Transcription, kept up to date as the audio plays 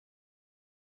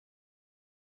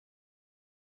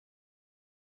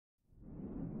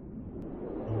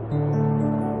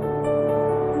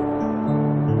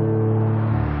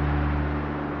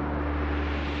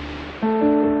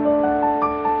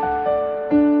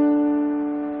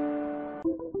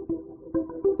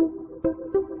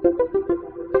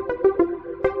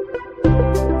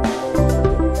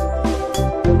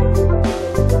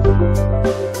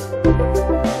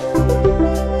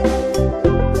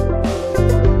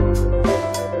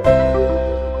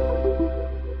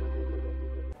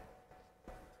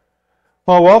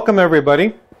Well, welcome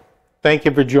everybody. Thank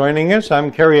you for joining us.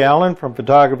 I'm Kerry Allen from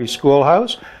Photography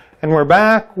Schoolhouse, and we're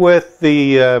back with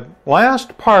the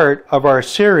last part of our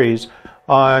series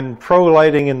on pro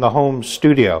lighting in the home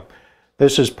studio.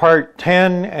 This is part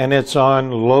 10, and it's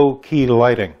on low-key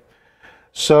lighting.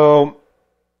 So,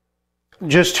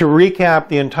 just to recap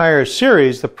the entire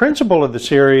series, the principle of the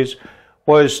series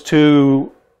was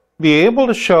to be able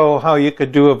to show how you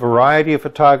could do a variety of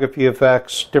photography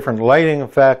effects, different lighting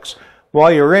effects, while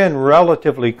you're in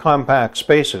relatively compact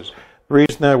spaces. The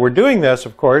reason that we're doing this,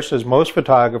 of course, is most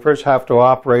photographers have to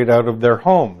operate out of their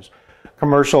homes.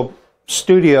 Commercial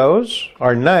studios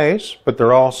are nice, but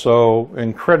they're also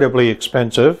incredibly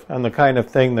expensive and the kind of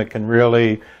thing that can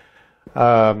really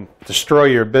destroy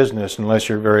your business unless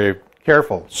you're very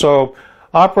careful. So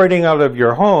operating out of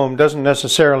your home doesn't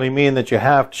necessarily mean that you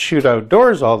have to shoot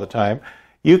outdoors all the time.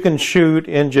 You can shoot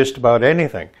in just about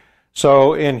anything.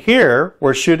 So in here,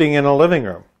 we're shooting in a living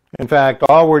room. In fact,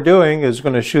 all we're doing is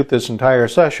going to shoot this entire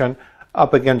session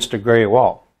up against a gray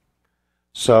wall.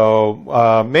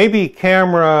 So maybe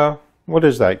camera, what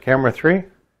is that, camera 3?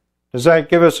 Does that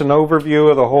give us an overview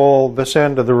of the whole, this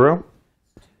end of the room?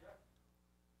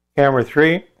 Camera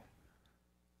 3?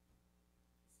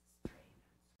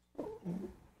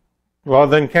 Well,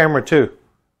 then camera 2.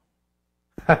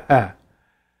 The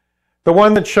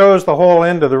one that shows the whole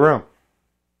end of the room.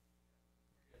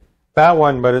 That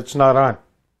one, but it's not on.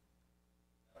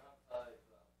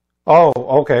 Oh,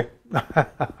 okay.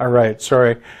 All right,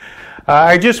 sorry.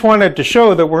 I just wanted to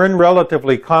show that we're in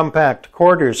relatively compact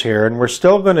quarters here, and we're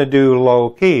still going to do low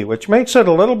key, which makes it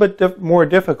a little bit more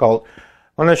difficult. I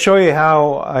want to show you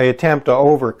how I attempt to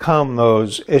overcome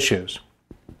those issues.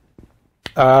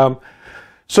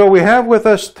 So we have with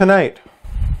us tonight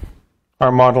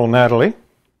our model, Natalie.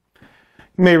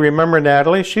 You may remember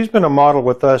Natalie. She's been a model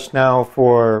with us now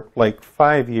for like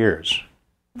 5 years,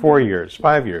 4 years,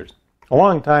 5 years, a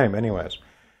long time anyways.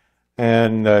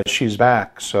 And she's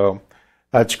back, so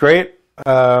that's great.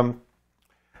 Low-key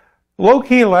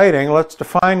lighting, let's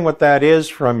define what that is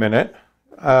for a minute.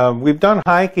 We've done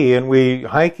high key, and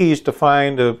high key is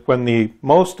defined when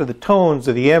most of the tones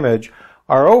of the image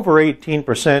are over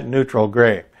 18% neutral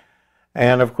gray.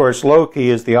 And of course, low key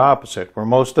is the opposite, where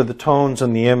most of the tones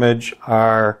in the image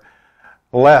are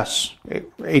less,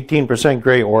 18%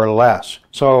 gray or less.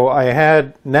 So I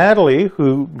had Natalie,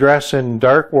 who dressed in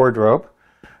dark wardrobe,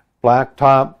 black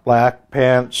top, black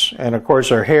pants, and of course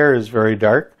her hair is very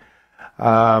dark,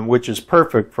 which is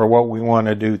perfect for what we want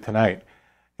to do tonight.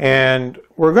 And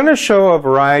we're going to show a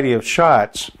variety of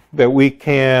shots that we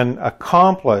can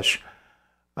accomplish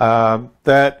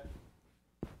that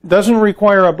doesn't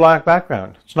require a black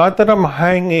background. It's not that I'm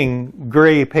hanging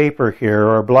gray paper here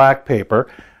or black paper.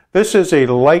 This is a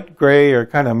light gray or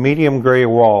kind of medium gray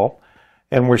wall,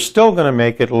 and we're still going to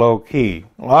make it low key.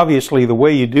 Obviously, the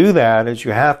way you do that is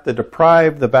you have to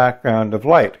deprive the background of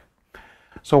light.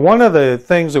 So one of the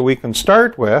things that we can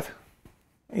start with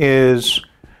is,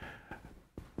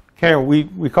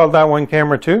 we called that one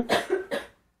camera 2?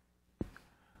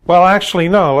 Well, actually,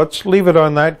 no. Let's leave it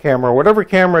on that camera. Whatever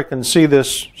camera can see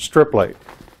this strip light.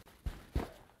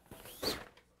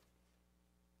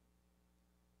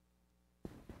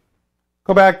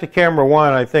 Go back to camera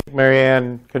 1. I think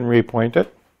Marianne can repoint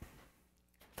it.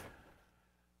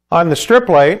 On the strip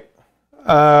light,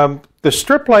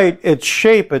 its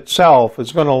shape itself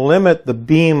is going to limit the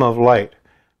beam of light,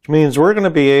 which means we're going to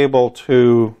be able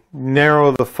to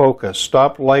narrow the focus,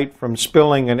 stop light from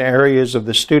spilling in areas of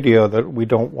the studio that we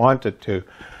don't want it to.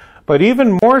 But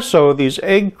even more so, these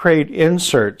egg crate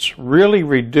inserts really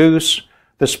reduce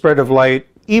the spread of light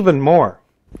even more.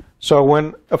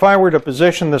 So if I were to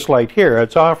position this light here,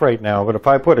 it's off right now, but if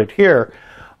I put it here,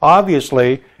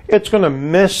 obviously it's going to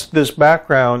miss this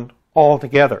background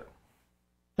altogether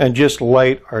and just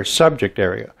light our subject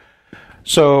area.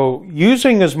 So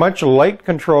using as much light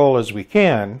control as we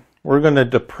can, we're going to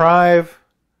deprive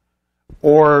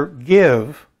or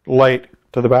give light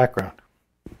to the background.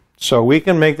 So we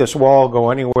can make this wall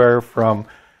go anywhere from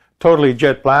totally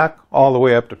jet black all the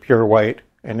way up to pure white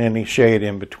and any shade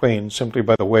in between, simply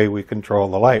by the way we control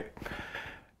the light.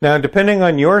 Now, depending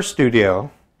on your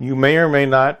studio, you may or may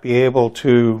not be able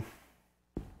to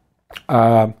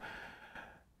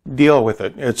deal with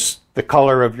it. It's the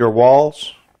color of your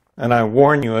walls, and I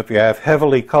warn you, if you have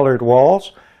heavily colored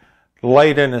walls,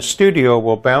 light in a studio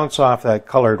will bounce off that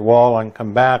colored wall and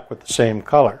come back with the same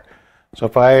color. So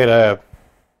if I had a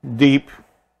deep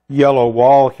yellow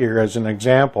wall here as an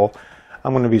example,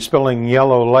 I'm going to be spilling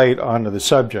yellow light onto the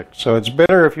subject. So it's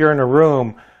better if you're in a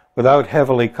room without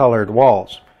heavily colored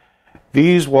walls.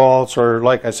 These walls are,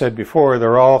 like I said before,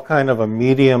 they're all kind of a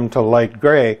medium to light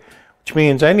gray, which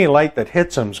means any light that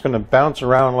hits them is going to bounce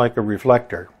around like a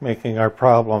reflector, making our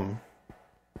problem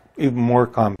even more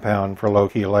compound for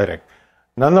low-key lighting.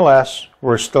 Nonetheless,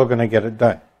 we're still going to get it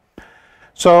done.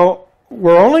 So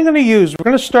we're going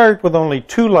to start with only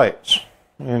 2 lights.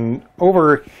 And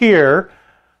over here,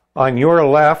 on your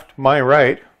left, my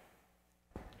right,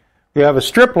 we have a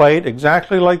strip light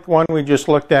exactly like the one we just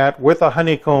looked at with a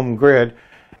honeycomb grid,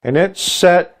 and it's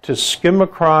set to skim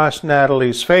across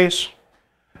Natalie's face,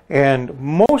 and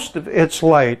most of its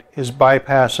light is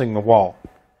bypassing the wall.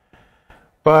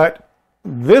 But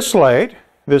this light,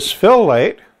 this fill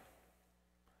light,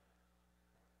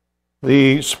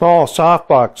 the small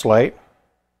softbox light,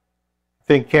 I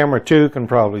think camera 2 can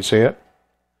probably see it,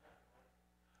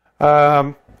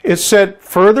 is set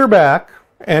further back,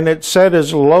 and it's set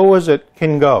as low as it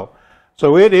can go.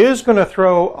 So it is going to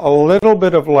throw a little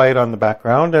bit of light on the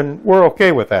background, and we're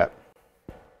okay with that.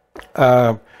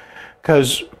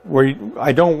 Because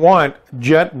I don't want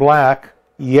jet black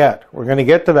yet. We're going to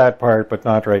get to that part, but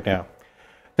not right now.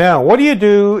 Now, what do you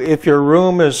do if your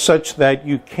room is such that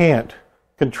you can't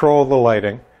control the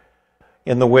lighting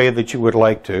in the way that you would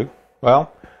like to?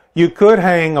 Well, you could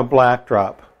hang a black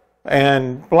drop.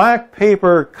 And black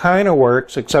paper kind of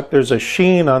works, except there's a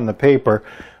sheen on the paper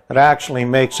that actually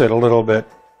makes it a little bit...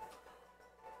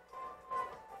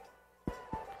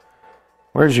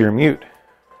 Where's your mute?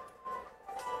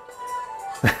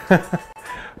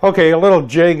 Okay, a little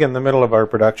jig in the middle of our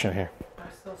production here. I'm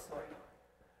so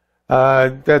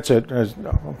sorry. That's it.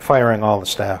 I'm firing all the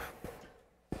staff.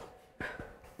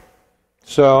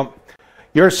 So,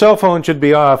 your cell phone should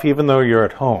be off even though you're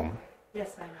at home.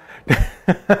 Yes, I know.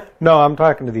 No, I'm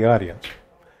talking to the audience.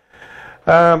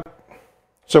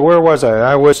 So where was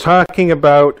I? I was talking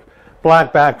about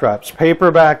black backdrops.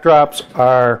 Paper backdrops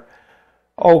are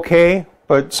okay,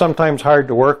 but sometimes hard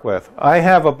to work with. I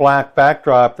have a black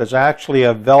backdrop that's actually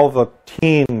a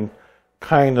velveteen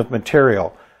kind of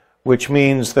material, which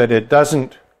means that it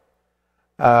doesn't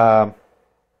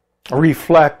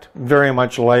reflect very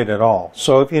much light at all.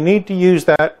 So if you need to use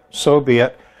that, so be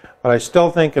it. But I still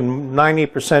think in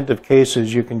 90% of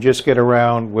cases you can just get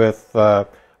around with, or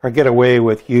get away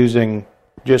with using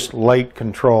just light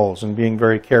controls and being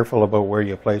very careful about where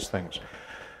you place things.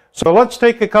 So let's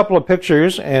take a couple of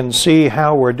pictures and see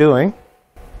how we're doing.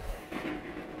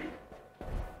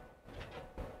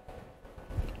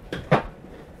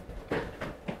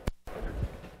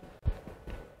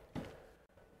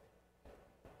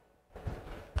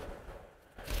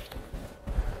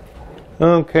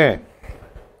 Okay.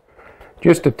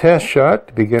 Just a test shot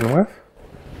to begin with.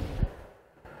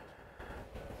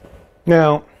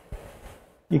 Now,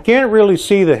 you can't really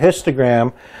see the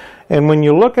histogram, and when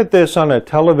you look at this on a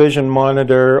television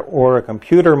monitor or a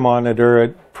computer monitor,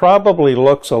 it probably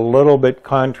looks a little bit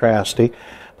contrasty,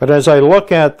 but as I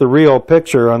look at the real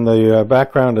picture on the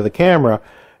background of the camera,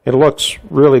 it looks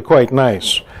really quite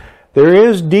nice. There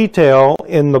is detail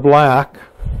in the black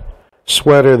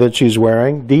sweater that she's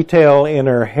wearing, detail in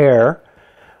her hair,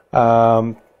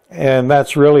 and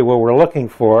that's really what we're looking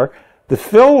for. The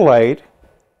fill light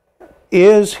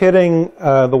is hitting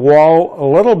the wall a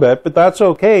little bit, but that's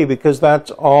okay because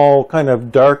that's all kind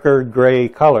of darker gray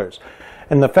colors.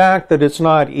 And the fact that it's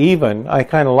not even, I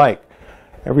kind of like.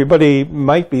 Everybody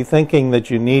might be thinking that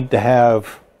you need to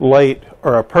have light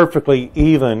or a perfectly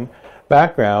even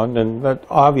background, and that,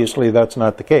 obviously that's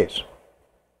not the case.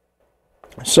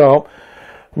 So,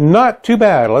 not too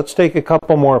bad. Let's take a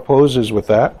couple more poses with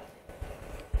that.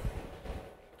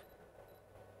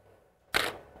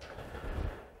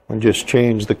 And just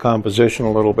change the composition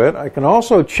a little bit. I can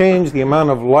also change the amount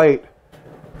of light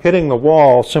hitting the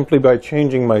wall simply by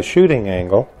changing my shooting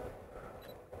angle.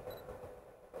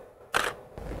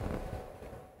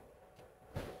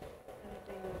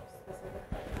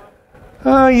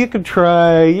 You could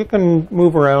try, you can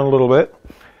move around a little bit,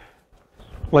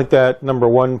 like that number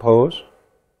 1 pose.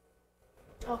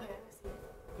 Okay, I see.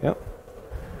 Yep.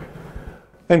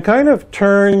 And kind of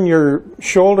turn your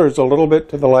shoulders a little bit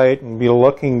to the light and be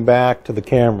looking back to the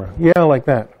camera. Yeah, like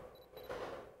that.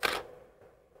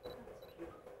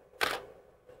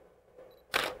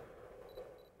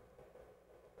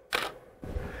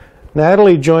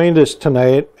 Natalie joined us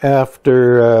tonight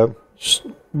after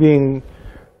being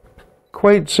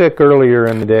quite sick earlier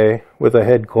in the day with a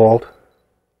head cold.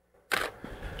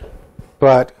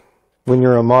 But when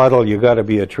you're a model, you got to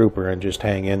be a trooper and just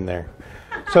hang in there.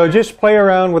 So just play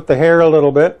around with the hair a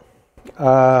little bit.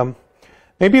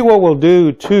 Maybe what we'll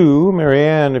do too,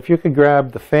 Marianne, if you could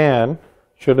grab the fan.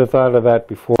 Should have thought of that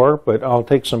before, but I'll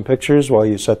take some pictures while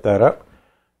you set that up.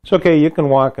 It's okay, you can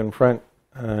walk in front,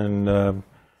 and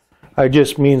it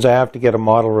just means I have to get a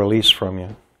model release from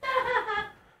you.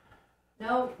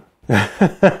 No.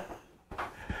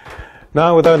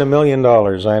 Not without $1 million,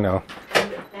 I know.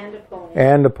 And a pony.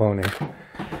 And a pony.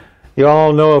 You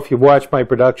all know, if you've watched my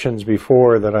productions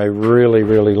before, that I really,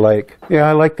 really like. Yeah,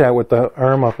 I like that with the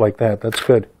arm up like that. That's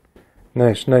good.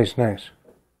 Nice, nice, nice.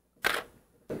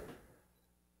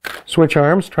 Switch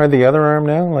arms. Try the other arm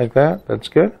now, like that. That's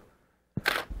good.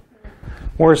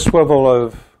 More swivel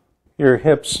of your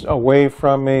hips away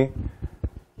from me.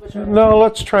 Which one? No,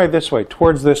 let's try this way,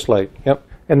 towards this light. Yep.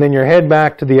 And then your head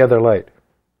back to the other light.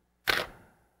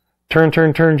 Turn,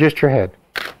 turn, turn, just your head.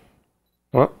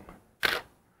 Well,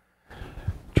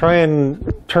 try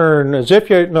and turn as if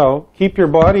you, no, keep your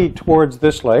body towards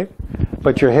this light,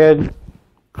 but your head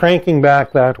cranking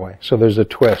back that way. So there's a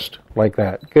twist, like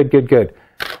that. Good, good, good.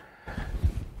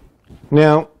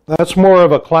 Now, that's more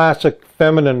of a classic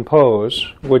feminine pose,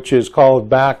 which is called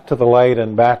back to the light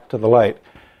and back to the light.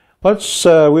 Let's,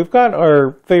 we've got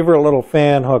our favorite little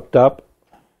fan hooked up.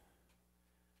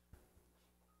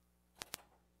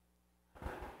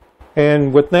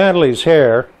 And with Natalie's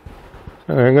hair,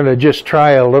 I'm going to just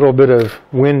try a little bit of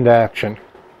wind action.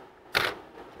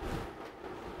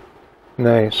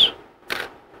 Nice.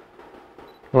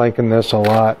 Liking this a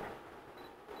lot.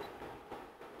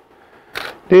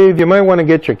 Dave, you might want to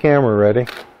get your camera ready.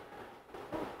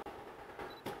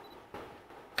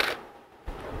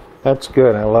 That's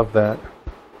good. I love that.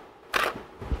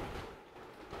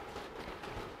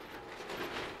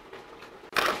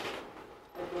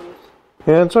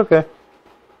 Yeah, it's okay.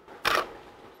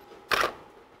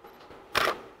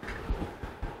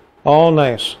 All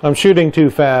nice. I'm shooting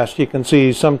too fast. You can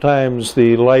see sometimes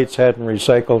the lights hadn't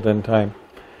recycled in time.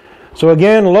 So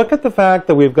again, look at the fact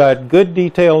that we've got good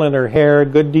detail in her hair,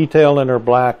 good detail in her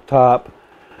black top.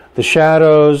 The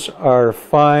shadows are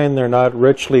fine. They're not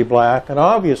richly black. And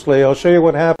obviously, I'll show you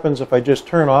what happens if I just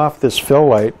turn off this fill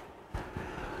light.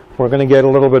 We're going to get a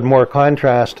little bit more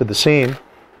contrast to the scene.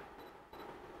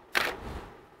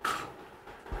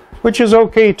 Which is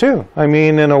okay too. I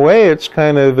mean, in a way, it's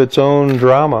kind of its own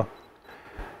drama.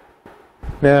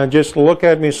 Now, just look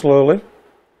at me slowly.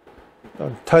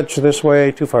 Don't touch this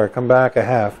way too far. Come back a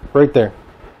half. Right there.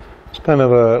 It's kind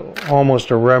of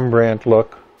almost a Rembrandt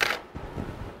look.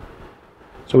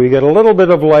 So we get a little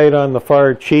bit of light on the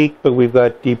far cheek, but we've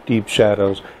got deep, deep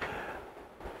shadows.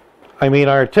 I mean,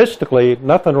 artistically,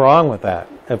 nothing wrong with that,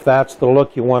 if that's the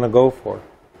look you want to go for.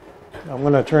 I'm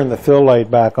going to turn the fill light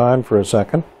back on for a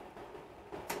second.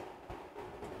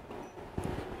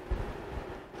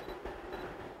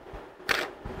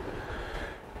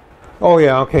 Oh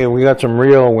yeah, okay, we got some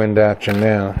real wind action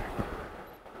now.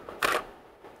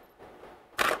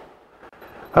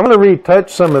 I'm going to retouch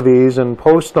some of these and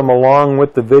post them along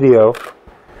with the video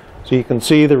so you can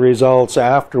see the results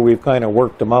after we've kind of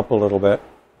worked them up a little bit.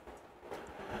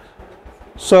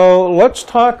 So let's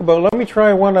talk about, let me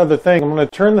try one other thing. I'm going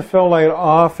to turn the fill light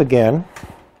off again.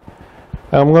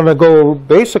 I'm going to go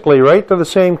basically right to the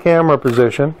same camera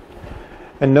position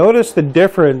and notice the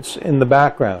difference in the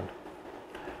background.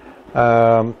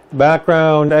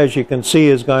 Background, as you can see,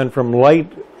 has gone from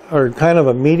light or kind of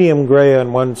a medium gray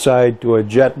on one side to a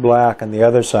jet black on the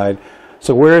other side.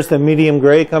 So where's the medium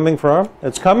gray coming from?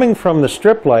 It's coming from the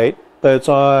strip light that's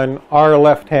on our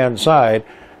left-hand side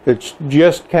that's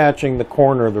just catching the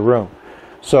corner of the room.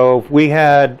 So if we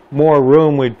had more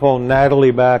room, we'd pull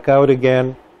Natalie back out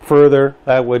again further.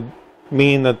 That would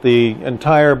mean that the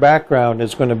entire background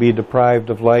is going to be deprived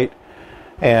of light,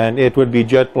 and it would be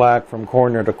jet black from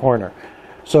corner to corner.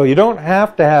 So you don't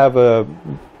have to have a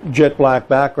jet black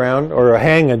background or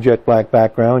hang a jet black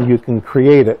background. You can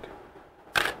create it.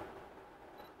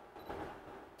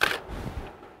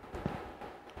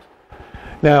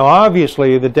 Now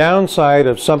obviously the downside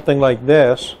of something like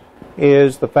this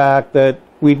is the fact that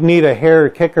we'd need a hair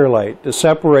kicker light to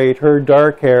separate her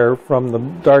dark hair from the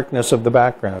darkness of the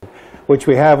background, which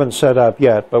we haven't set up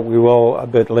yet, but we will a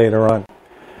bit later on.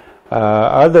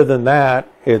 Other than that,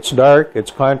 it's dark,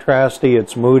 it's contrasty,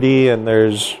 it's moody, and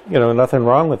there's, you know, nothing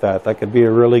wrong with that. That could be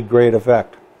a really great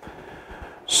effect.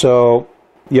 So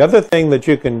the other thing that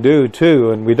you can do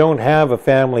too, and we don't have a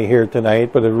family here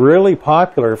tonight, but a really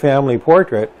popular family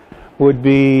portrait would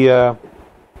be an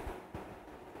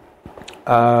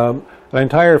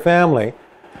entire family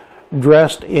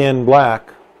dressed in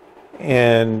black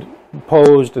and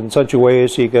posed in such a way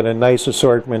so you get a nice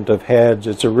assortment of heads.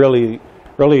 It's a really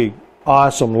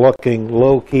awesome looking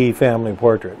low-key family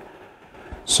portrait.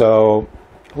 So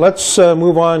let's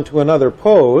move on to another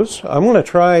pose. I'm going to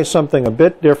try something a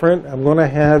bit different. I'm going to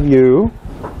have you,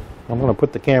 I'm going to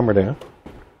put the camera down.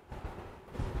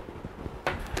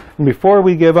 Before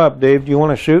we give up, Dave, do you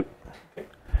want to shoot?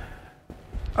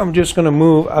 I'm just going to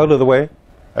move out of the way.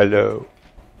 Hello.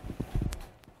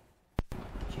 Do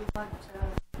you want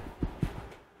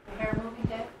the hair moving,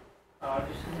 Dave?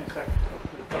 Just give me a second.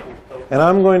 And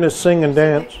I'm going to sing and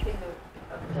dance. Big thing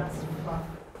of dust fluff.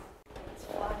 It's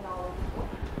flying all over.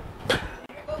 There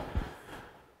you go.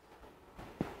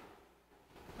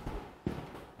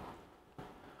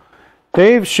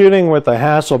 Dave's shooting with a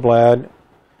Hasselblad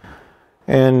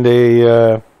and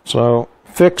a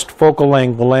fixed focal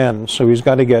length lens, so he's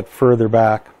got to get further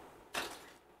back.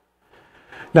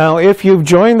 Now, if you've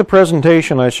joined the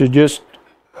presentation, I should just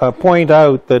point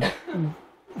out that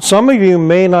some of you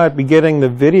may not be getting the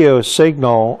video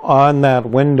signal on that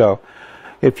window.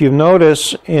 If you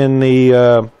notice in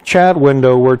the chat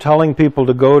window, we're telling people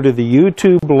to go to the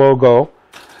YouTube logo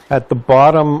at the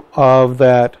bottom of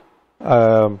that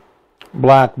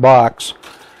black box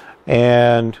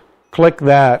and click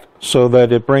that so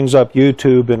that it brings up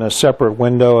YouTube in a separate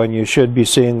window, and you should be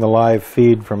seeing the live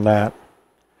feed from that.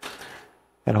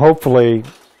 And hopefully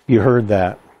you heard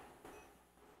that.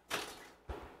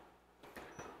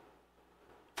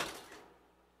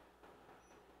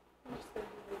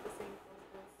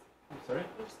 I'm sorry?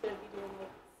 We're just going to be doing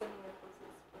like similar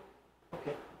poses.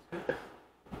 Okay, that's good.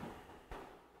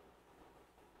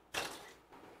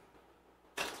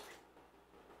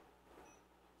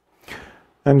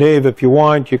 And Dave, if you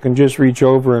want, you can just reach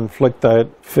over and flick that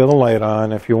fill light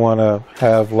on if you want to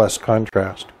have less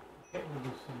contrast. Okay, we'll do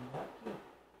some of that too.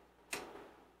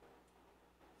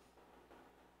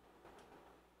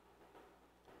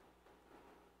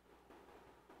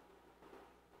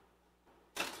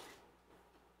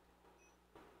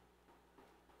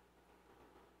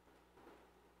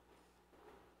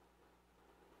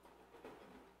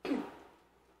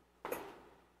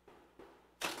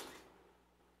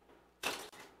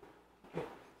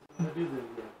 I'm going to do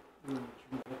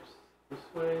the hips this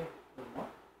way, then what?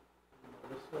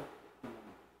 This way, and then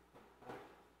back,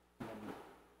 and then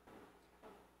that's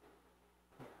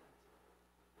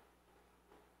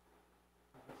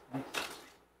nice.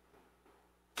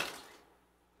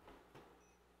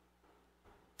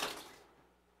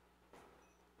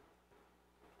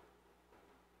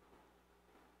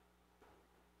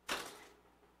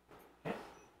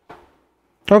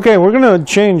 Okay, we're going to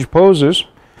change poses.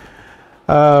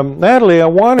 Natalie, I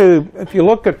want to, if you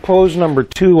look at pose number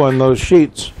 2 on those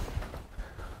sheets,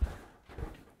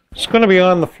 it's going to be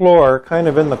on the floor, kind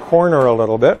of in the corner a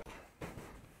little bit.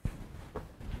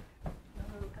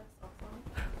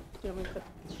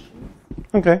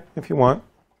 Okay, if you want.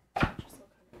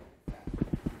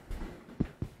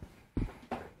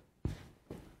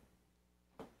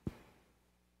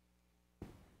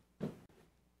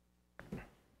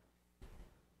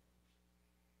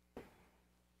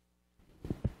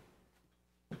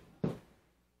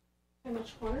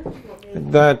 Which corner? Do you want me to-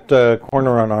 That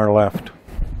corner on our left.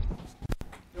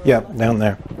 Yep, down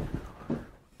there.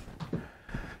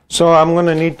 So I'm going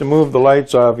to need to move the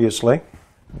lights, obviously.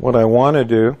 What I want to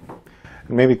do,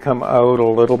 and maybe come out a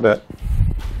little bit.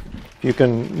 You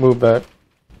can move that.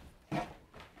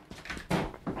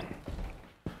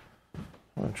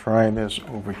 I'll try this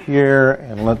over here,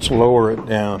 and let's lower it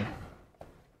down.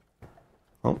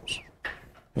 Oops.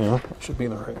 Yeah, that should be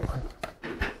the right one.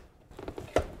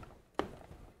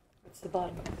 It's the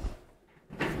bottom.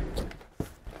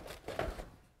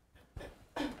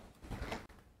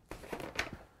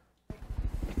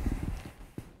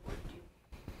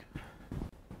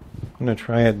 I'm going to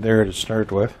try it there to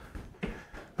start with.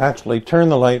 Actually, turn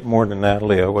the light more to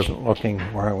Natalie. I wasn't looking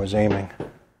where I was aiming.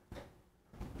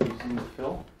 Using the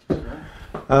fill?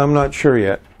 I'm not sure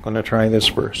yet. I'm going to try this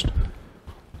first.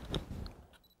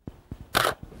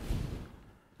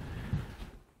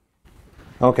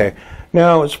 Okay.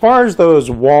 Now, as far as those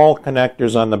wall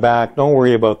connectors on the back, don't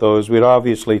worry about those. We'd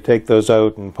obviously take those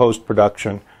out in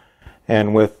post-production.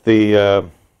 And with the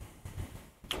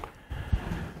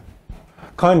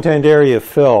content area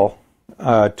fill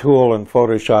tool in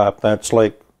Photoshop, that's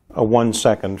like a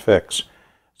 1-second fix.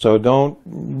 So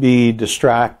don't be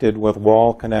distracted with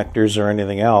wall connectors or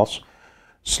anything else.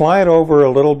 Slide over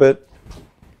a little bit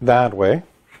that way.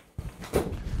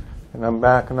 And I'm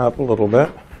backing up a little bit.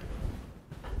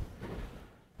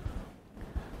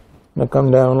 I'm going to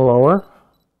come down lower.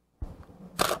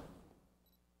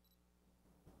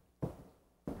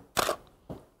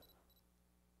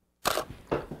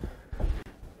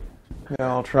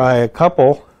 Now I'll try a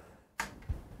couple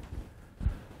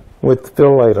with the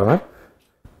fill light on.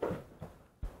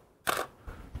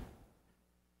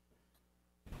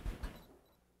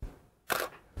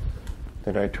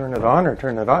 Did I turn it on or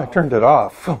turn it off? I turned it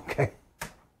off. Okay.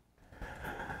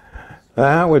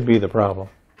 That would be the problem.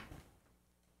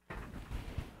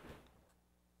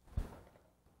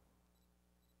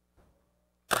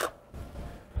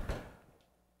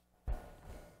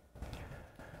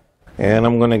 And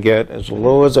I'm going to get as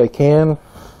low as I can.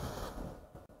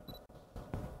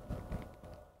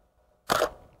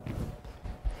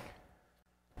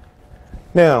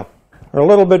 Now, we're a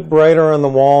little bit brighter on the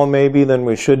wall maybe than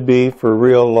we should be for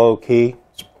real low key.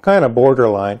 It's kind of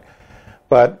borderline.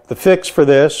 But the fix for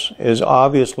this is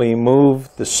obviously move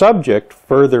the subject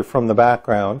further from the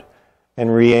background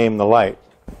and re-aim the light.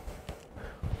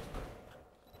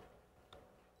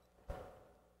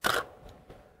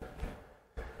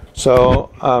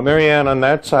 So, Marianne on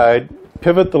that side,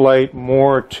 pivot the light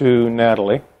more to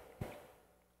Natalie.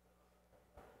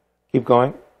 Keep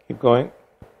going, keep going,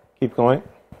 keep going,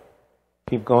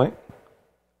 keep going.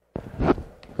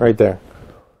 Right there.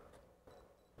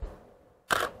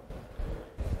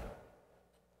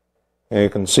 And you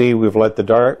can see we've let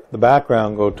the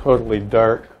background go totally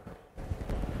dark.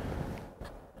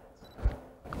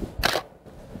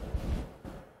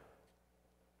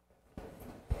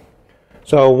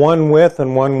 So one with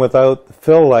and one without the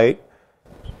fill light.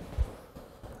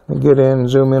 Get in and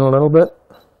zoom in a little bit.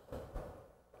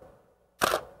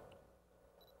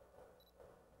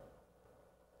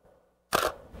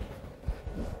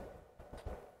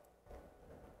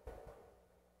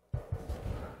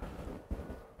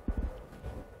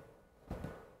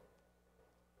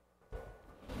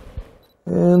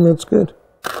 And that's good.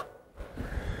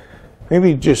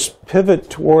 Maybe just pivot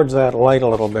towards that light a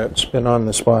little bit. Spin on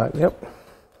the spot. Yep.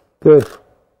 Good.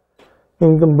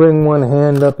 You can bring one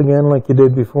hand up again like you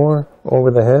did before, over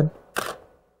the head.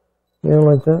 Yeah,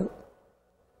 like that.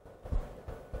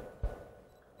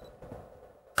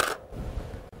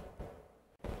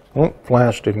 Oh,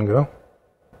 flash didn't go.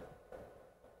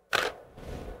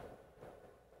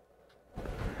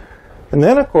 And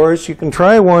then, of course, you can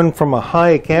try one from a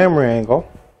high camera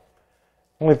angle.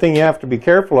 Only thing you have to be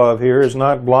careful of here is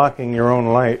not blocking your own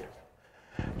light.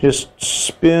 Just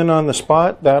spin on the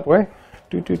spot that way.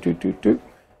 Doot, doot, doot, doot, doot.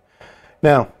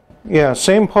 Now, yeah,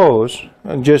 same pose,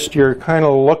 and just you're kind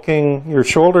of looking, your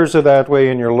shoulders are that way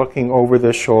and you're looking over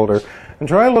this shoulder. And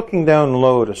try looking down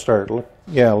low to start.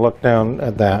 Look down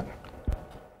at that.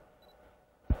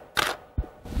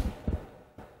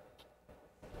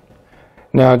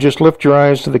 Now just lift your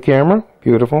eyes to the camera.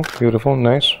 Beautiful, beautiful,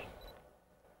 nice.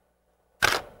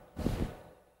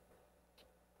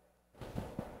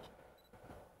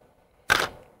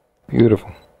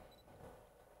 Beautiful.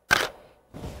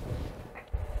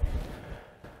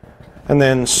 And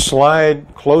then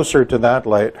slide closer to that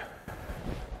light.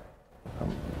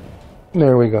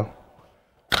 There we go.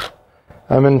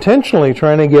 I'm intentionally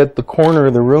trying to get the corner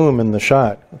of the room in the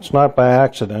shot. It's not by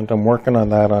accident. I'm working on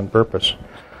that on purpose.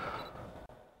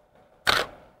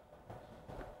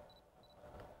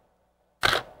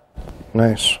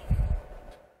 Nice.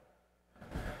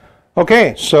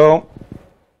 Okay, so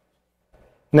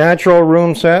natural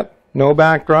room set, no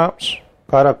backdrops.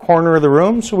 Got a corner of the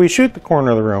room, so we shoot the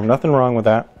corner of the room. Nothing wrong with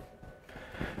that.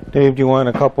 Dave, do you want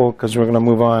a couple? Because we're going to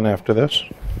move on after this.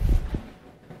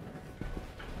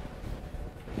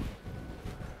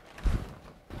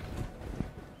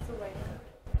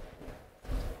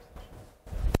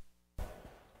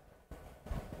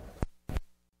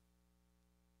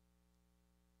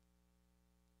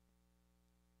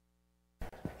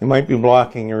 You might be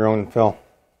blocking your own fill.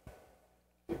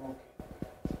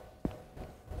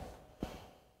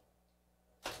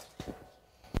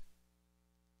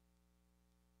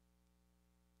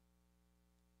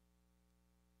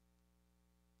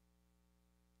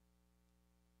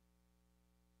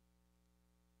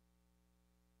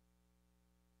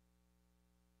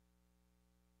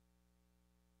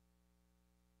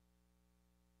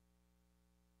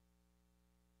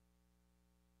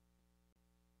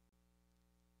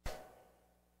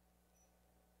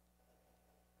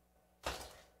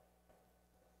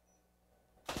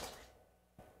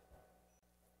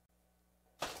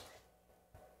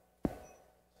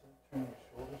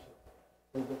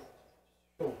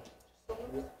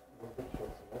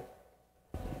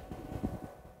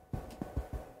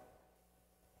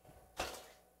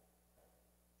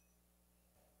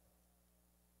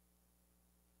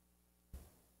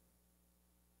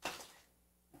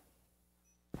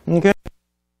 Okay.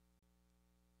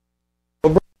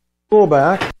 We'll bring the tool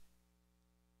back.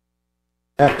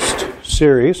 Next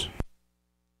series.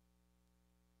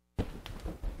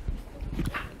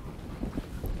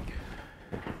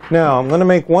 Now, I'm going to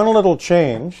make one little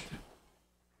change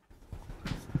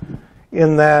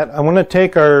in that I'm going to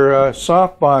take our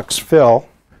softbox fill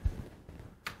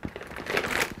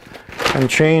and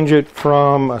change it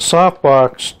from a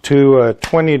softbox to a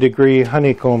 20-degree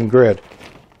honeycomb grid.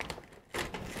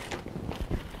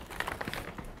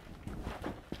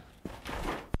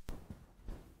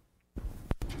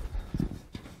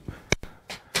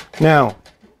 Now,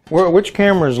 which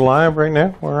camera is live right now?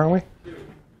 Where are we?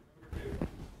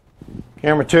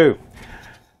 Camera 2.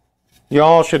 You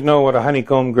all should know what a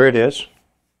honeycomb grid is.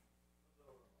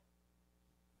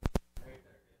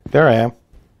 There I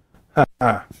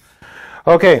am.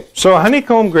 Okay, so a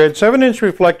honeycomb grid, 7-inch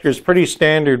reflector is pretty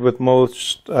standard with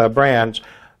most brands.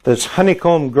 This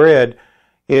honeycomb grid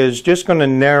is just going to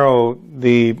narrow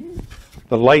the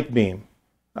light beam,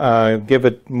 give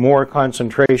it more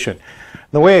concentration.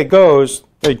 The way it goes,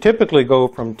 they typically go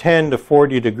from 10 to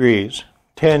 40 degrees,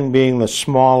 10 being the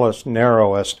smallest,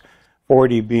 narrowest,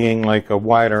 40 being like a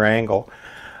wider angle.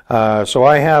 So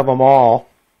I have them all,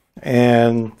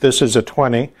 and this is a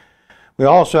 20. We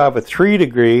also have a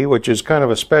 3-degree, which is kind of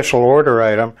a special order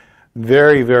item,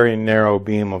 very, very narrow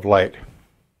beam of light.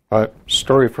 But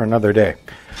story for another day.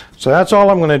 So that's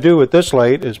all I'm going to do with this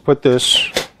light is put this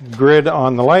grid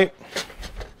on the light.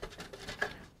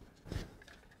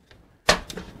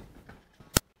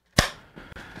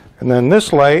 And then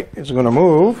this light is going to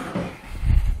move.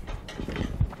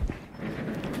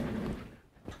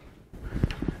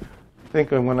 I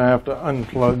think I'm going to have to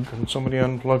unplug. Can somebody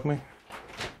unplug me?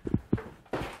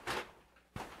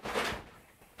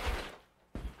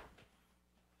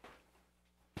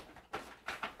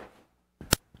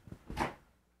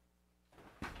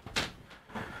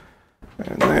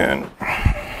 And then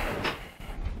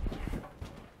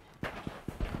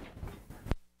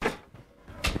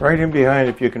right in behind,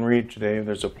 if you can reach, Dave,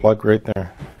 there's a plug right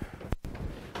there.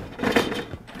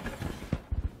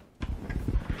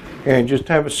 Okay, just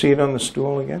have a seat on the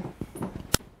stool again.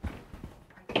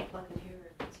 I can plug it here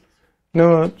if it's easier.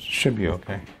 No, it should be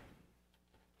okay.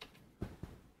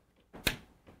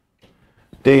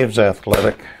 Dave's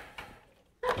athletic.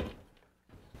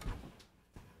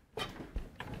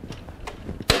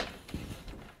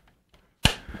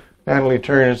 Natalie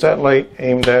Turn, is that light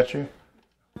aimed at you?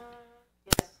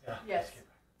 Yes.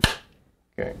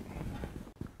 Okay.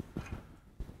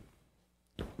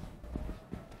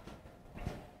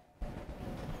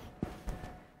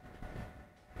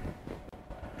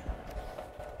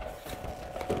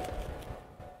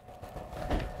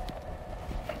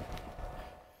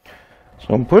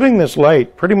 So I'm putting this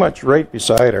light pretty much right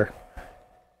beside her.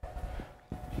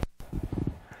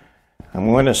 I'm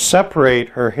going to separate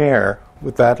her hair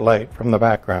with that light from the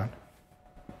background.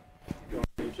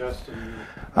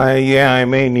 Yeah, I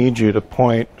may need you to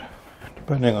point,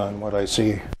 depending on what I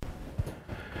see.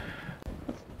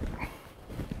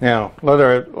 Now,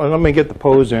 let me get the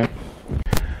pose in.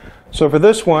 So for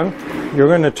this one, you're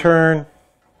going to turn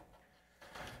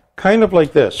kind of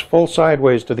like this, full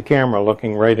sideways to the camera,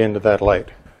 looking right into that light.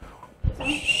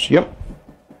 Yep.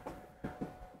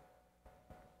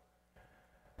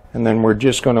 And then we're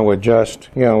just going to adjust,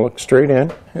 look straight in.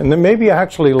 And then maybe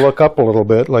actually look up a little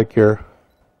bit like you're...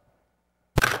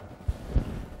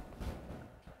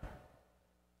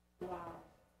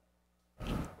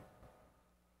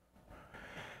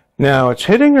 Now, it's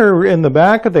hitting her in the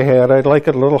back of the head. I'd like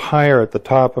it a little higher at the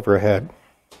top of her head.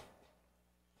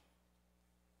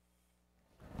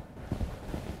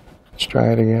 Let's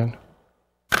try it again.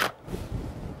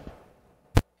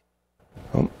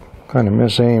 Oh, kind of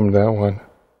misaimed that one.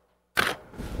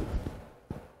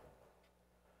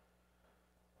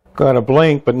 Got a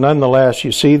blink, but nonetheless,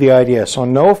 you see the idea. So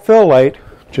no fill light,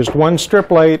 just one strip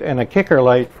light and a kicker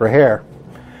light for hair.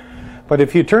 But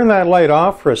if you turn that light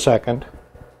off for a second,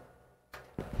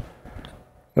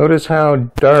 notice how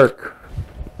dark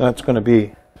that's going to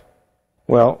be.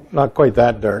 Well, not quite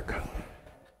that dark.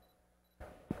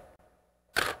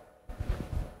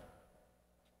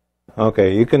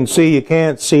 Okay, you can see you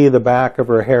can't see the back of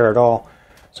her hair at all.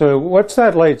 So what's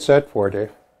that light set for,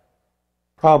 Dave?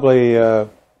 Probably,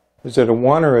 is it a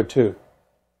 1 or a 2?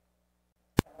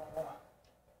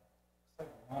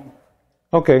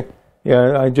 Okay,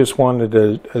 yeah, I just wanted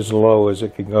it as low as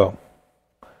it could go.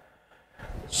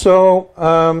 So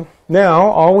now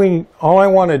all I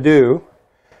want to do,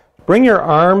 bring your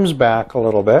arms back a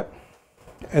little bit,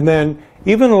 and then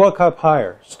even look up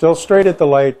higher. Still straight at the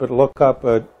light, but look up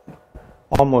at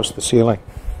almost the ceiling.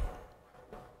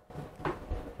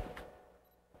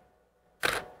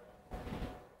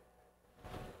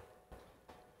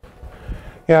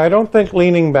 Yeah, I don't think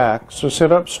leaning back, so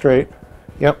sit up straight.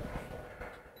 Yep.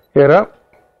 Get up.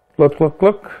 Look, look,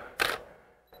 look.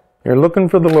 You're looking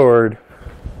for the Lord.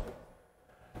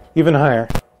 Even higher.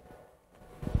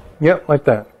 Yep, like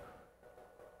that.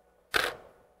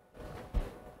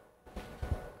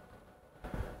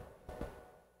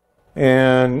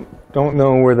 and don't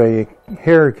know where the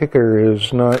hair kicker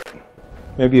is. Not,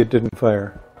 maybe it didn't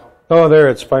fire. Oh, there,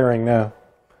 it's firing now.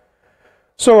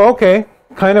 So, okay,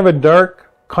 kind of a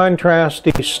dark,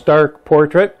 contrasty, stark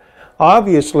portrait.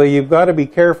 Obviously, you've got to be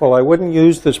careful. I wouldn't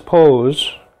use this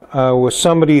pose with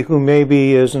somebody who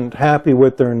maybe isn't happy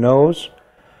with their nose.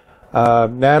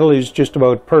 Natalie's just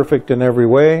about perfect in every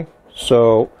way,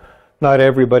 so not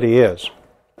everybody is.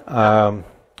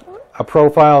 A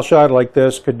profile shot like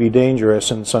this could be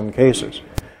dangerous in some cases.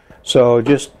 So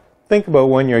just think about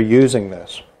when you're using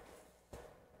this.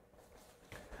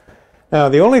 Now,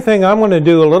 the only thing I'm going to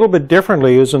do a little bit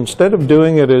differently is instead of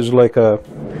doing it as like a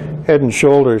head and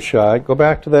shoulders shot, go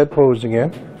back to that pose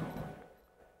again.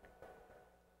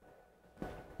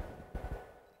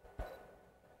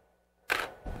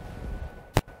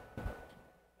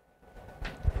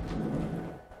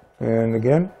 And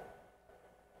again.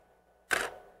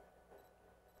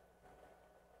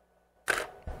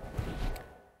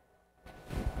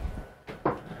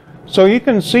 So you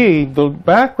can see the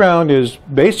background is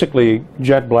basically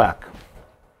jet black.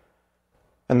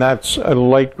 And that's a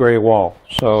light gray wall.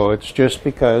 So it's just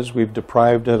because we've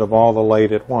deprived it of all the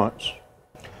light it wants.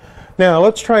 Now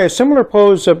let's try a similar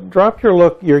pose. Drop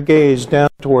your gaze down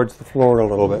towards the floor a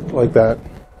little bit, like that.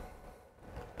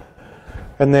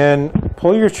 And then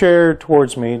pull your chair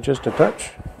towards me just a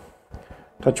touch.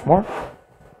 Touch more.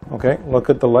 Okay, look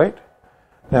at the light.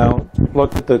 Now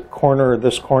look at the corner,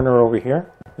 this corner over here.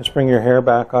 Just bring your hair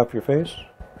back off your face.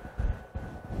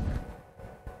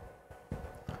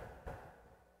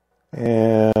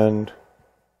 And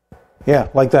yeah,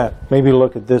 like that. Maybe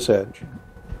look at this edge.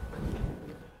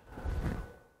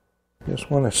 Just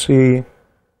want to see.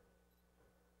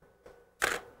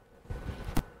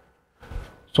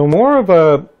 So more of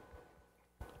a,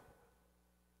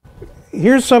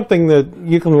 here's something that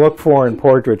you can look for in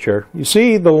portraiture. You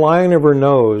see the line of her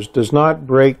nose does not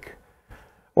break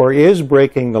or is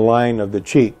breaking the line of the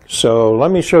cheek. So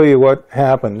let me show you what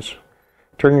happens.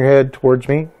 Turn your head towards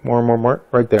me. More.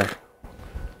 Right there.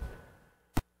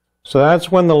 So that's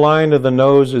when the line of the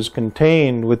nose is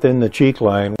contained within the cheek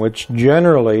line, which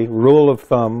generally, rule of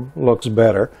thumb, looks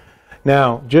better.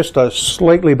 Now, just a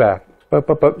slightly back.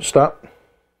 Up, stop.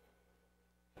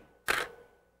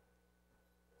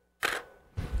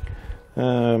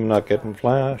 I'm not getting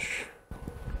flash.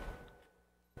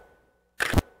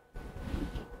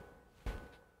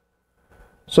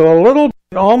 So a little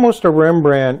bit, almost a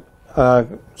Rembrandt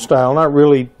style, not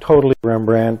really totally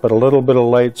Rembrandt, but a little bit of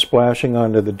light splashing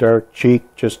onto the dark cheek,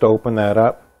 just to open that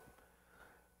up.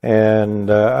 And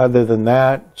other than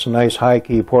that, it's a nice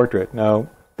high-key portrait. Now,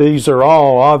 these are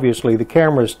all, obviously, the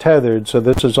camera's tethered, so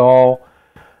this is all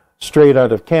straight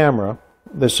out of camera.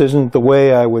 This isn't the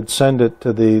way I would send it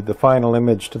to the final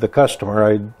image to the customer.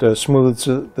 I'd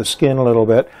smooth the skin a little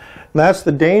bit. And that's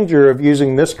the danger of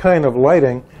using this kind of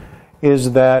lighting,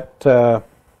 is that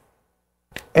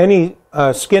any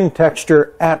skin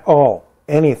texture at all,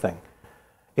 anything,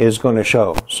 is going to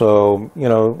show. So, you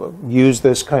know, use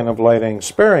this kind of lighting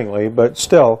sparingly, but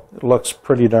still, it looks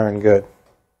pretty darn good.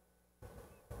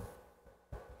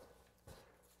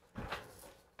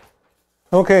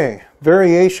 Okay,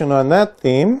 variation on that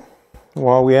theme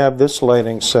while we have this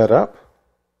lighting set up.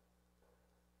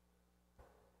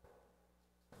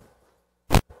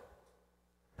 I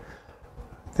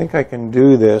think I can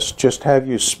do this, just have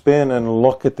you spin and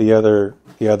look at the other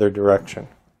direction.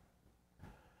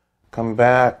 Come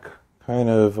back kind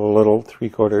of a little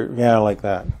 3/4, yeah, like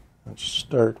that. Let's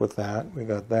start with that. We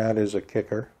got that as a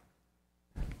kicker.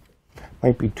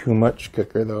 Might be too much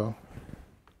kicker though.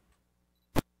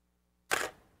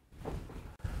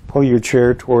 Pull your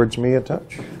chair towards me a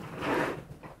touch.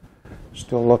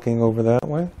 Still looking over that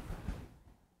way.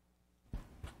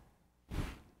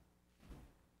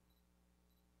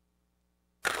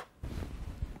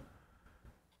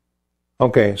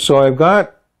 Okay, so I've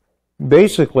got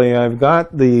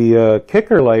the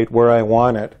kicker light where I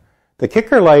want it. The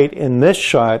kicker light in this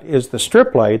shot is the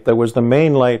strip light that was the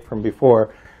main light from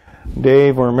before.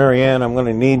 Dave or Marianne, I'm going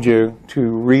to need you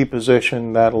to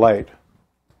reposition that light.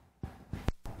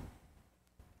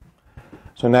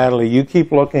 So Natalie, you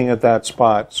keep looking at that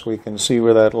spot so we can see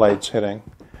where that light's hitting.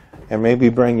 And maybe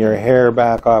bring your hair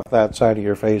back off that side of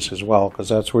your face as well, because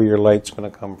that's where your light's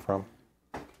going to come from.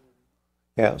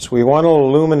 Yeah, so we want to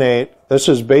illuminate, this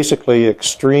is basically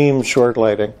extreme short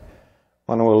lighting. We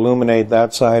want to illuminate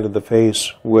that side of the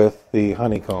face with the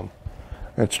honeycomb.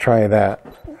 Let's try that.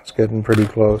 It's getting pretty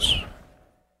close.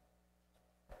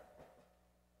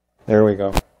 There we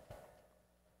go.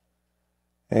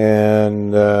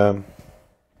 And,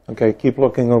 okay, keep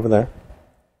looking over there.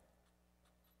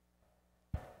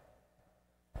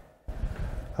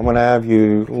 I'm going to have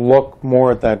you look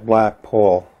more at that black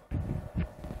pole.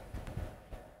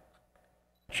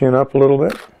 Chin up a little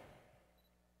bit.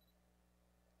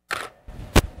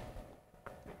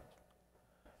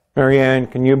 Marianne,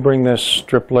 can you bring this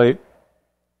strip light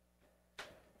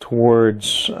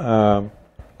towards,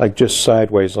 like just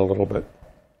sideways a little bit?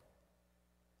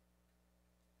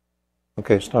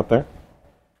 Okay, stop there.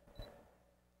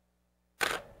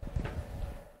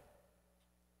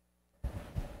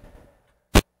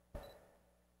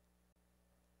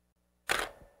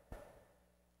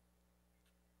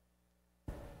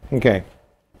 Okay,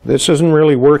 this isn't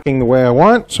really working the way I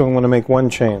want, so I'm going to make one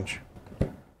change.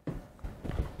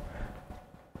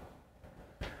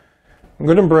 I'm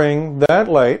going to bring that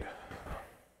light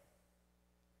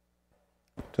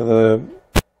to the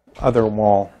other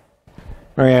wall.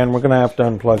 Marianne, we're going to have to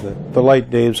unplug it. The light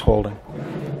Dave's holding.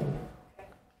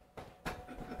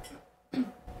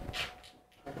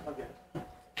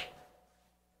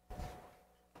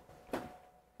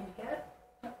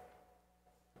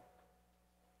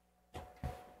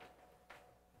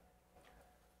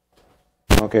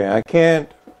 Okay, I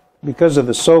can't, because of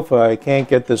the sofa, I can't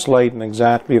get this light in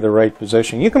exactly the right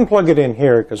position. You can plug it in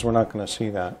here because we're not going to see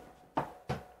that.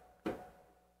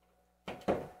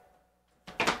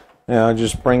 Now I'll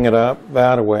just bring it up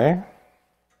that way.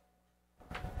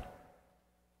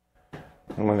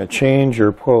 I'm going to change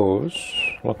your pose,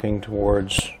 looking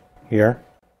towards here.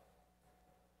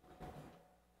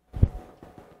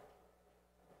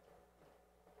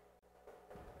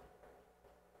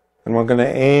 And we're going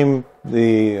to aim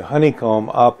the honeycomb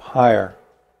up higher.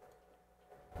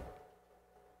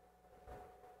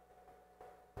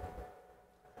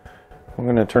 We're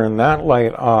going to turn that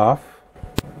light off.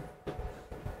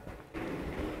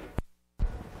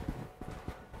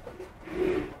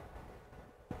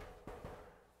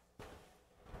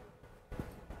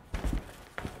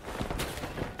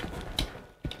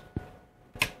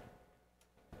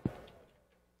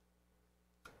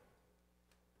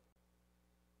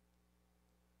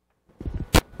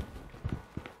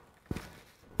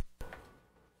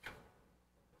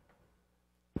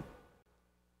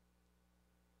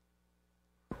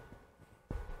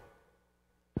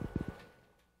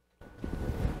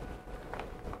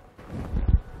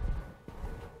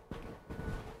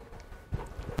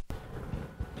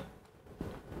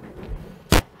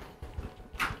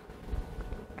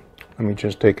 Let me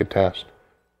just take a test.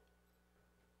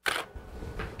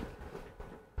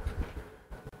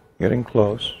 Getting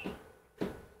close.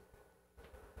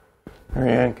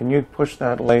 Marianne, can you push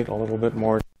that light a little bit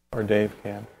more, or Dave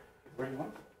can? Where do you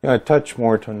want? Yeah, a touch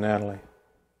more to Natalie.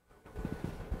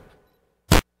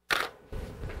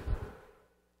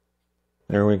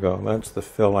 There we go. That's the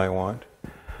fill I want.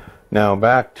 Now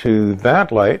back to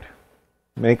that light.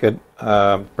 Make it,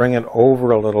 bring it over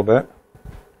a little bit.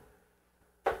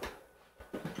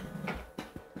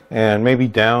 And maybe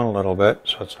down a little bit,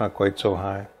 so it's not quite so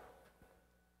high.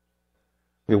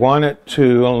 We want it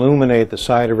to illuminate the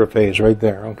side of her face right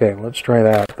there. Okay, let's try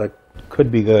that. That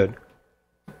could be good.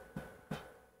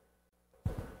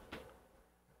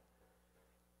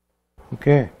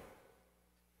 Okay.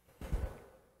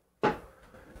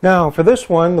 Now, for this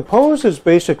one, the pose is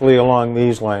basically along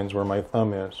these lines where my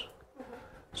thumb is.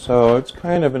 So it's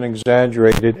kind of an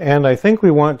exaggerated, and I think we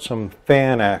want some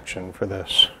fan action for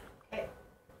this.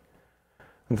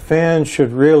 The fan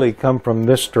should really come from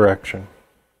this direction.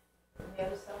 The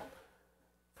other side?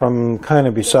 From kind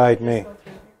of beside me.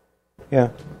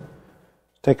 Yeah.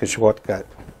 Take a shortcut.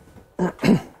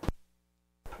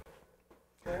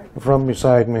 From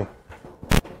beside me.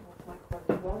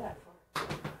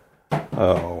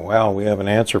 Oh, well, we have an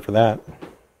answer for that.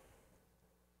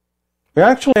 We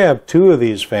actually have two of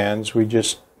these fans.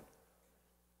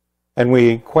 And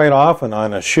we quite often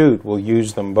on a shoot will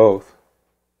use them both.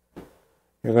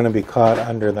 You're going to be caught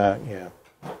under that, yeah.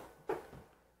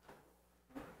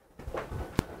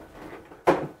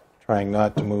 Trying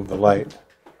not to move the light.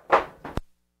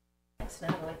 Thanks,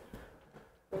 Natalie.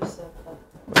 Where's the...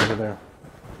 Over there.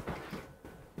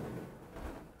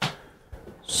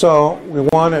 So we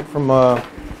want it from now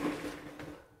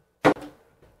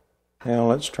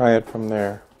let's try it from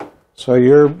there. So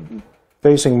you're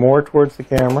facing more towards the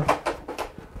camera.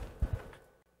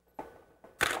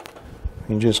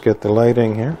 You just get the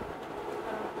lighting here.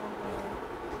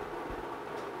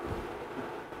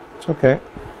 It's okay.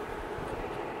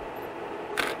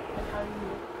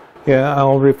 Yeah,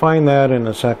 I'll refine that in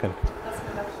a second.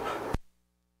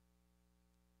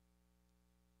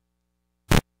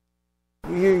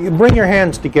 You bring your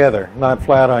hands together, not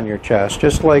flat on your chest,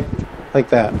 just like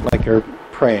that, like you're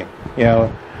praying. You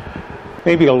know,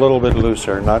 maybe a little bit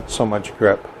looser, not so much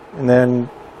grip. And then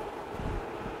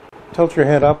tilt your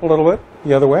head up a little bit,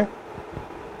 the other way.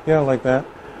 Yeah, like that.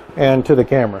 And to the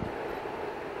camera.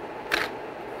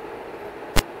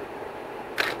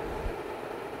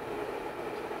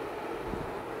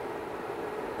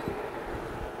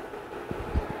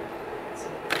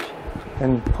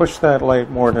 And push that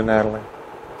light more to Natalie.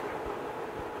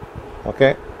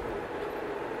 Okay.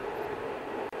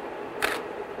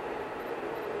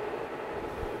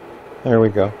 There we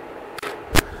go.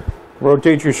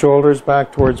 Rotate your shoulders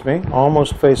back towards me,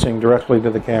 almost facing directly to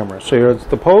the camera. So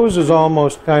the pose is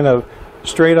almost kind of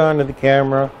straight onto the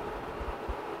camera,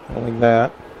 like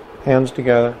that. Hands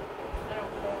together.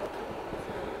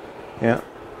 Yeah.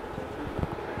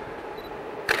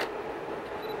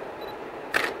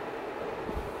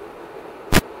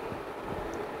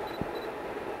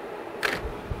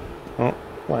 Oh,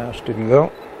 flash didn't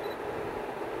go.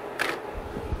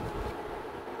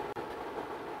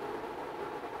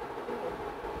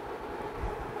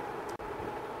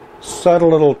 Subtle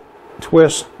little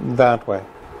twist that way,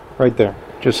 right there,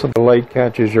 just so the light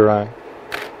catches your eye.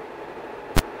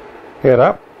 Head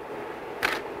up.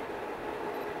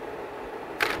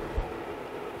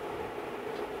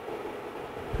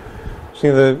 See,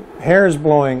 the hair is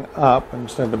blowing up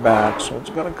instead of back, so it's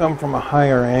going to come from a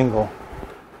higher angle.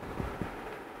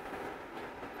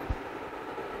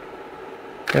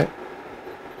 Okay.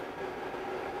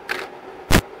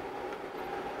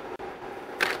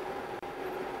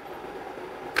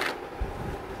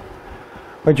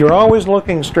 But you're always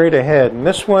looking straight ahead. And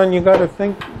this one, you got to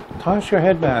think, toss your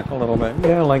head back a little bit.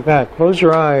 Yeah, like that. Close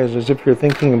your eyes as if you're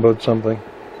thinking about something.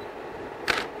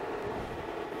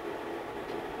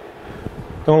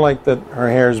 Don't like that her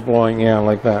hair's blowing. Yeah,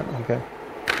 like that. Okay.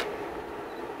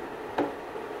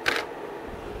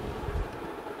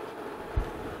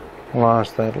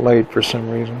 Lost that light for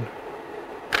some reason.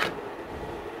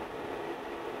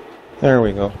 There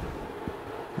we go.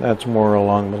 That's more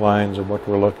along the lines of what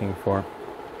we're looking for.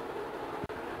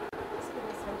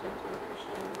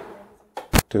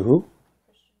 To who?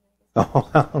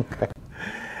 Oh, okay.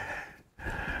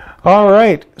 All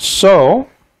right. So,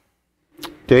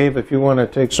 Dave, if you want to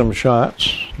take some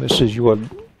shots, this is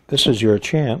your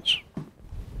chance.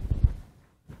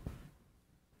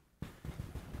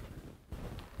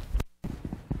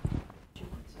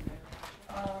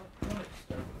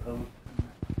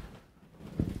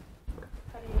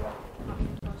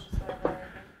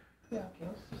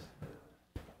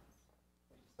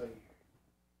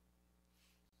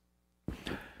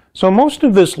 So most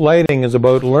of this lighting is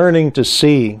about learning to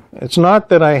see. It's not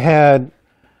that I had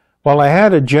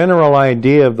a general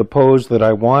idea of the pose that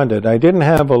I wanted. I didn't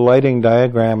have a lighting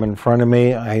diagram in front of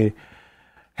me. I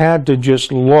had to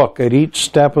just look at each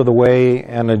step of the way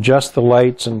and adjust the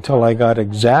lights until I got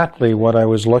exactly what I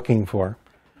was looking for.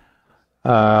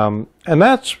 And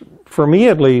that's, for me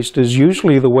at least, is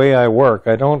usually the way I work.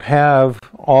 I don't have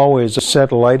always a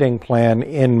set lighting plan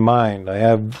in mind. I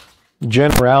have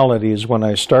generalities when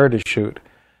I start a shoot.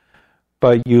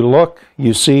 But you look,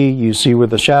 you see where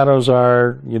the shadows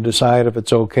are, you decide if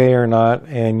it's okay or not,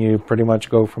 and you pretty much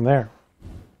go from there.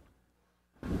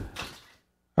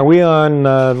 Are we on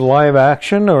live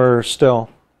action or still?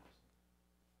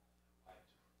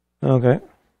 Okay.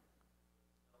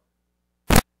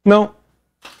 No.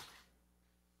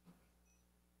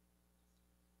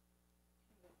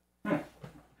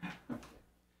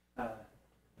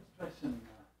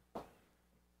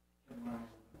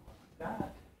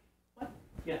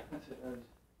 Yeah, that's it.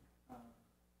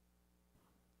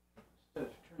 Turn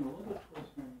a little bit towards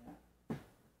me.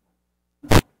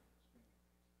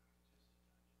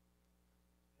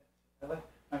 I like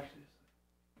actually.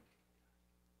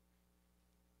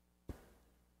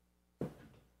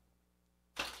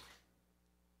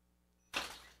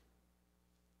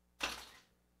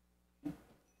 Let's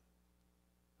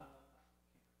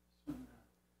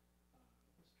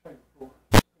try both.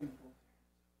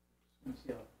 Let's see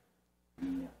how.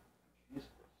 Yeah. Just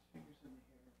fingers in the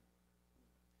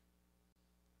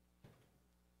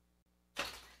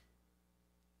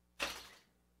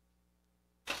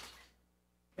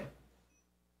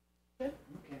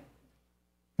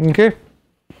hair. Okay.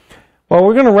 Well,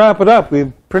 we're going to wrap it up.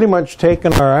 We've pretty much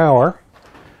taken our hour.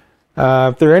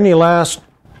 If there are any last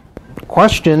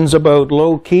questions about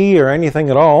low key or anything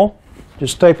at all,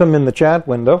 just type them in the chat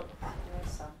window.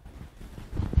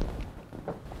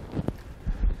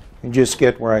 And just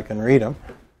get where I can read them.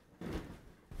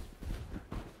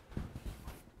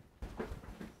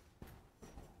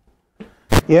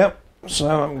 Yep,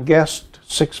 so guest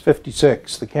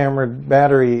 656. The camera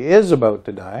battery is about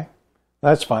to die.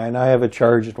 That's fine. I have a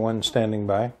charged one standing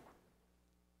by.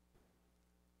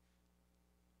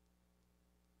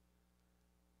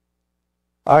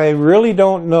 I really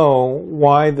don't know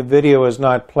why the video is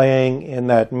not playing in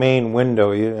that main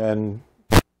window, and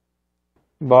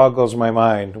boggles my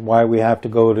mind why we have to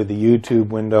go to the YouTube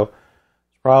window.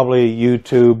 It's probably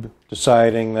YouTube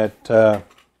deciding that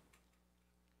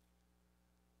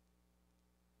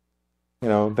you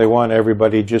know, they want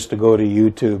everybody just to go to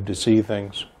YouTube to see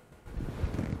things.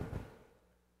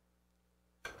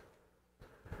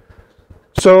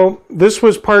 So this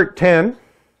was part 10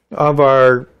 of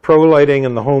our Pro Lighting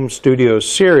in the Home Studio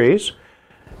series.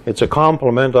 It's a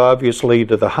complement, obviously,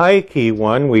 to the high key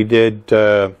one we did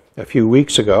a few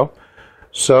weeks ago.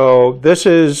 So this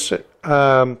is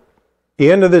the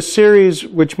end of this series,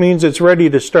 which means it's ready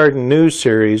to start a new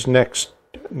series next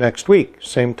week.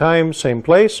 Same time, same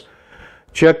place.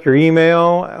 Check your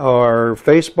email or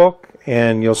Facebook,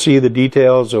 and you'll see the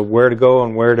details of where to go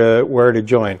and where to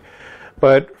join.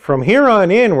 But from here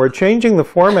on in, we're changing the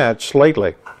format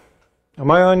slightly. Am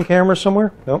I on camera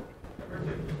somewhere? Nope.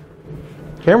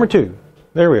 Camera 2.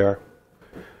 There we are.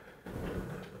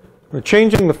 We're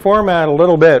changing the format a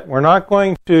little bit. We're not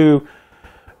going to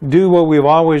do what we've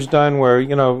always done where,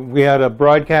 you know, we had a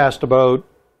broadcast about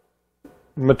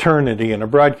maternity and a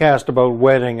broadcast about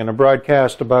wedding and a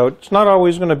broadcast about... It's not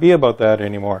always going to be about that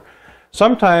anymore.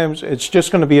 Sometimes it's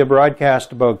just going to be a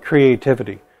broadcast about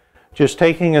creativity. Just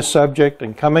taking a subject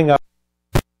and coming up.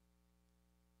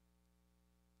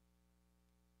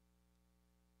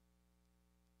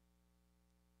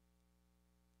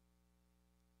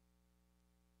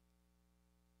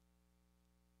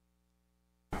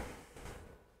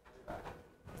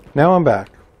 Now I'm back.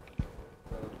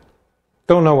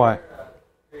 Don't know why.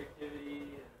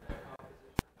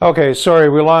 Okay, sorry,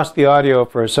 we lost the audio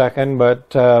for a second,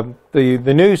 but the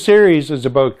new series is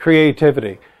about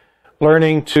creativity.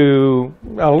 Learning to,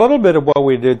 a little bit of what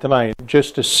we did tonight,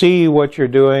 just to see what you're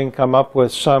doing, come up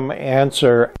with some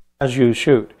answer as you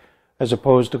shoot, as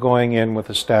opposed to going in with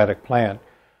a static plan.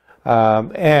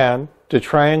 And to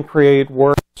try and create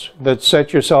works that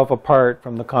set yourself apart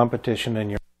from the competition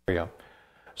in your area.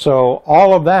 So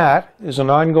all of that is an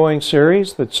ongoing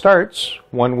series that starts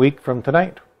 1 week from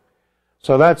tonight.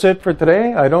 So that's it for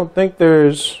today. I don't think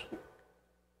there's...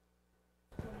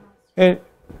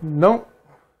 No,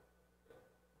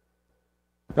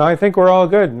 I think we're all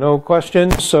good. No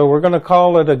questions. So we're going to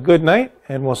call it a good night,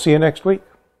 and we'll see you next week.